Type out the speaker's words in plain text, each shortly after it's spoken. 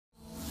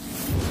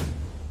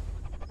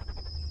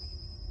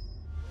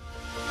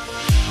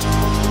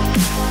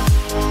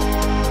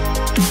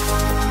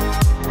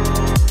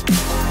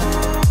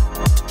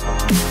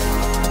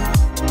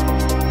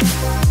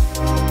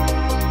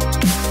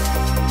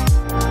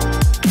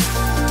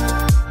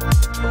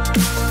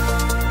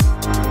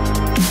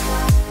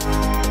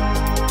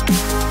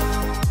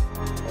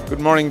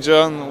morning,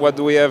 John. What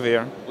do we have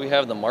here? We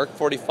have the Mark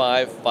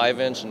 45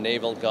 5-inch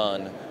naval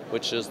gun,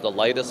 which is the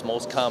lightest,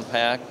 most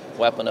compact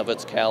weapon of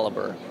its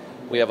caliber.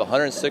 We have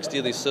 160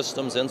 of these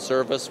systems in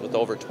service with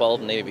over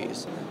 12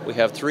 navies. We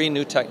have 3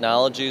 new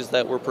technologies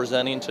that we're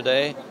presenting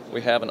today.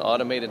 We have an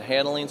automated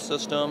handling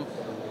system,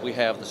 we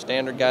have the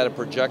standard guided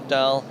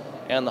projectile,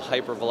 and the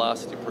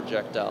hypervelocity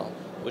projectile,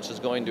 which is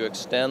going to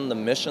extend the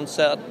mission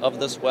set of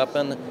this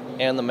weapon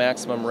and the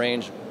maximum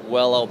range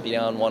well out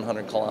beyond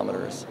 100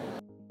 kilometers.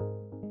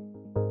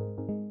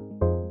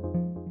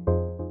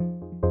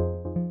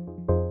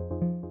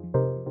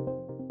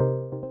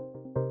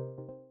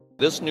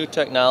 This new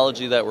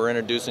technology that we're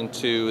introducing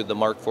to the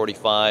Mark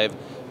 45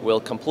 will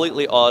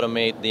completely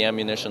automate the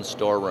ammunition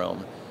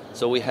storeroom.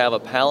 So we have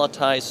a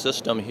palletized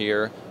system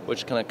here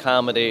which can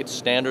accommodate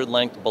standard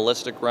length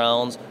ballistic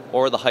rounds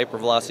or the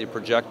hypervelocity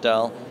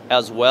projectile,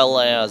 as well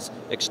as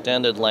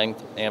extended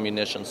length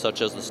ammunition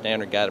such as the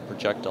standard guided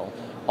projectile.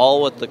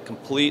 All with the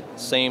complete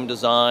same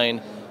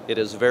design. It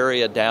is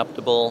very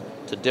adaptable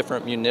to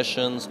different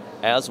munitions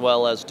as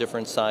well as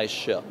different size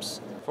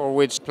ships. For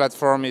which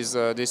platform is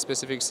this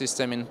specific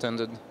system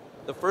intended?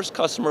 The first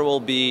customer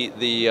will be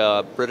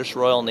the British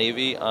Royal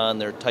Navy on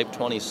their Type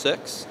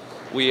 26.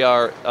 We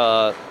are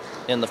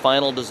in the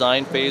final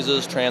design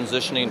phases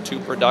transitioning to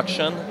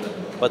production,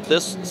 but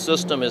this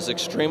system is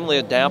extremely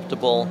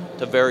adaptable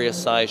to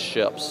various size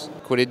ships.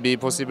 Could it be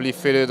possibly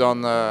fitted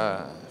on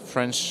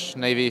French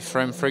Navy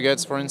frame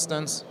frigates, for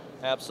instance?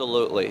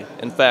 Absolutely.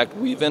 In fact,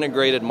 we've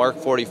integrated Mark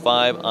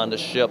 45 onto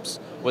ships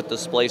with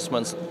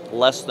displacements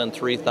less than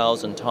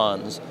 3,000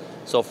 tons.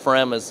 So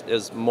FREM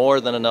is more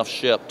than enough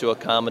ship to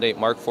accommodate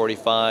Mark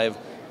 45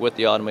 with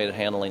the automated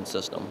handling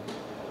system.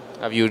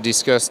 Have you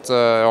discussed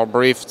or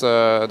briefed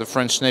the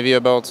French Navy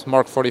about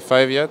Mark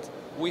 45 yet?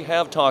 We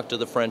have talked to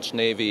the French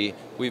Navy.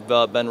 We've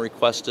been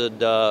requested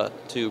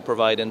to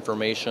provide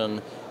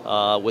information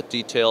with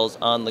details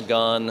on the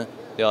gun,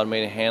 the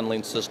automated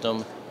handling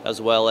system, as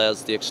well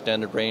as the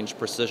extended range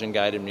precision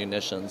guided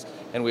munitions.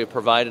 And we have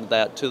provided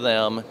that to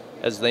them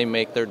as they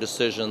make their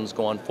decisions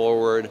going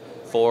forward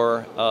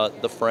for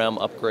the FREM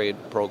upgrade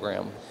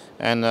program.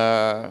 And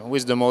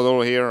with the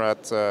model here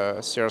at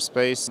Sierra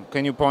Space,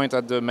 can you point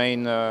at the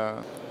main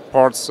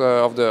parts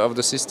of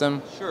the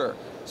system? Sure.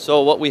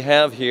 So what we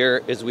have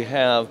here is we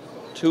have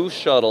 2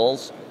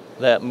 shuttles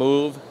that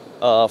move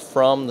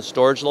from the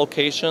storage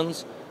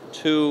locations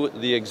to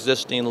the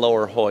existing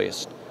lower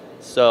hoist.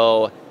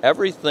 So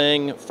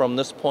everything from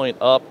this point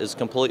up is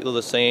completely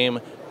the same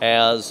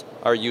as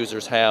our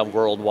users have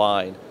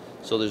worldwide.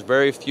 So there's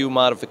very few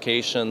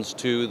modifications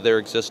to their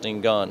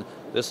existing gun.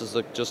 This is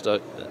just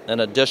an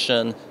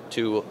addition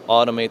to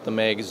automate the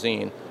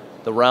magazine.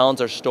 The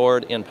rounds are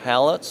stored in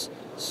pallets,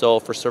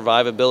 so for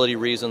survivability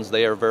reasons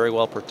they are very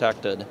well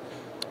protected.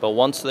 But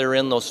once they're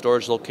in those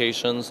storage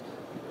locations,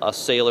 a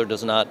sailor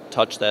does not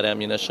touch that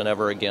ammunition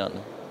ever again.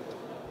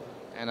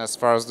 And as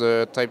far as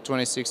the Type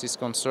 26 is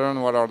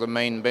concerned, what are the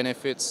main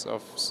benefits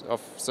of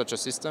such a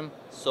system?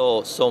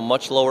 So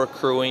much lower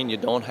crewing. You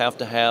don't have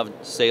to have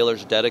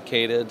sailors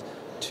dedicated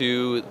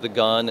to the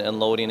gun and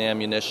loading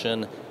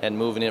ammunition and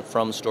moving it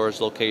from storage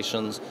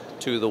locations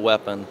to the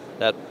weapon.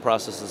 That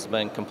process has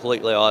been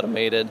completely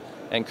automated,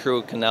 and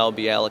crew can now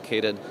be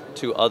allocated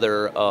to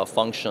other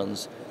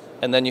functions.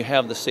 And then you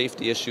have the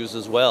safety issues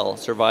as well,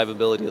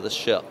 survivability of the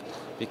ship,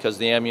 because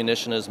the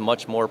ammunition is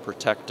much more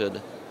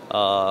protected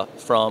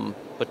from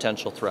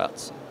potential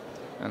threats.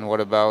 And what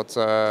about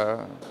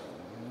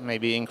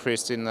maybe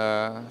increase in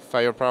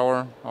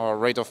firepower or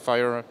rate of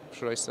fire,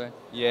 should I say?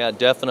 Yeah,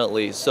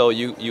 definitely. So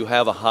you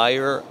have a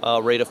higher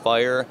rate of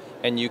fire,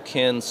 and you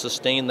can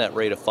sustain that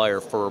rate of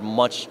fire for a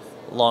much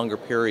longer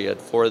period,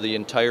 for the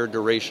entire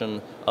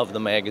duration of the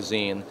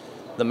magazine.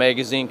 The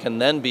magazine can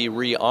then be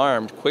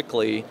rearmed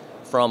quickly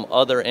from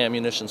other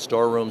ammunition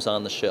storerooms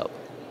on the ship.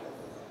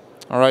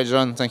 All right,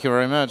 John, thank you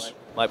very much.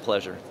 My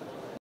pleasure.